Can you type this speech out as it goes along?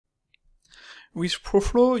With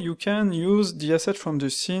ProFlow, you can use the asset from the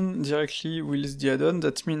scene directly with the add-on.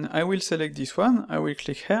 That means I will select this one, I will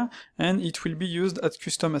click here, and it will be used as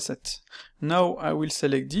custom asset. Now I will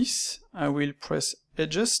select this, I will press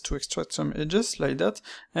edges to extract some edges like that,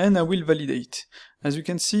 and I will validate. As you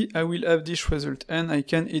can see, I will have this result and I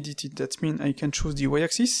can edit it. That means I can choose the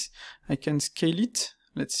y-axis, I can scale it,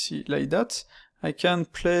 let's see, like that. I can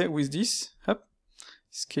play with this, up,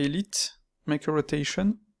 scale it, make a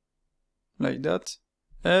rotation, like that,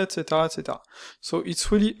 etc, etc. So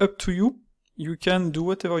it's really up to you. You can do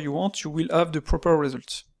whatever you want, you will have the proper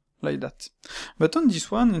results, like that. But on this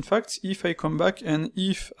one, in fact, if I come back and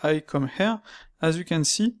if I come here, as you can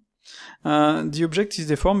see, the object is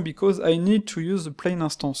deformed because I need to use the plain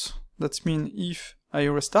instance. That means if I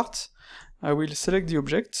restart, I will select the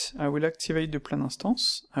object, I will activate the plain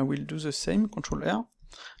instance, I will do the same, Ctrl R,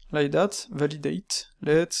 like that, validate,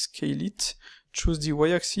 let's scale it, choose the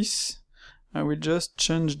y-axis, I will just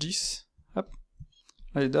change this, up,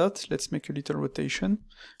 like that, let's make a little rotation,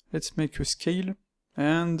 let's make a scale,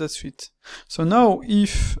 and that's it. So now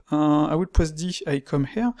if I will press D, I come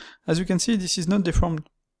here, as you can see this is not deformed,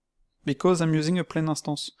 because I'm using a plain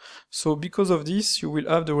instance. So because of this, you will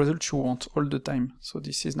have the result you want all the time. So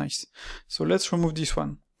this is nice. So let's remove this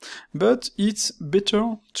one. But it's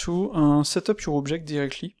better to set up your object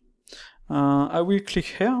directly. I will click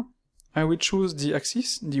here, I will choose the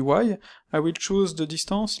axis, the Y, I will choose the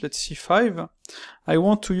distance, let's see 5. I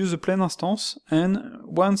want to use a plain instance, and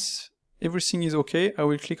once everything is okay, I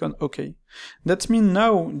will click on OK. That means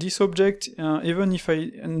now this object, even if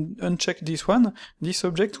I uncheck this one, this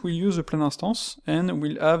object will use a plain instance and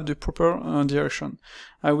will have the proper direction.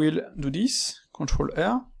 I will do this, Ctrl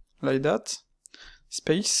R, like that,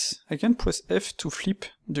 space, I can press F to flip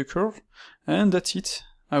the curve, and that's it.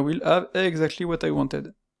 I will have exactly what I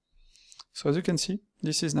wanted. So as you can see,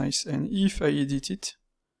 this is nice, and if I edit it,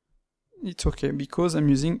 it's okay, because I'm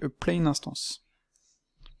using a plain instance.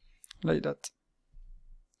 Like that.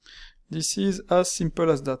 This is as simple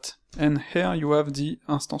as that. And here you have the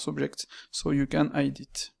instance object, so you can hide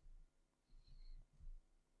it.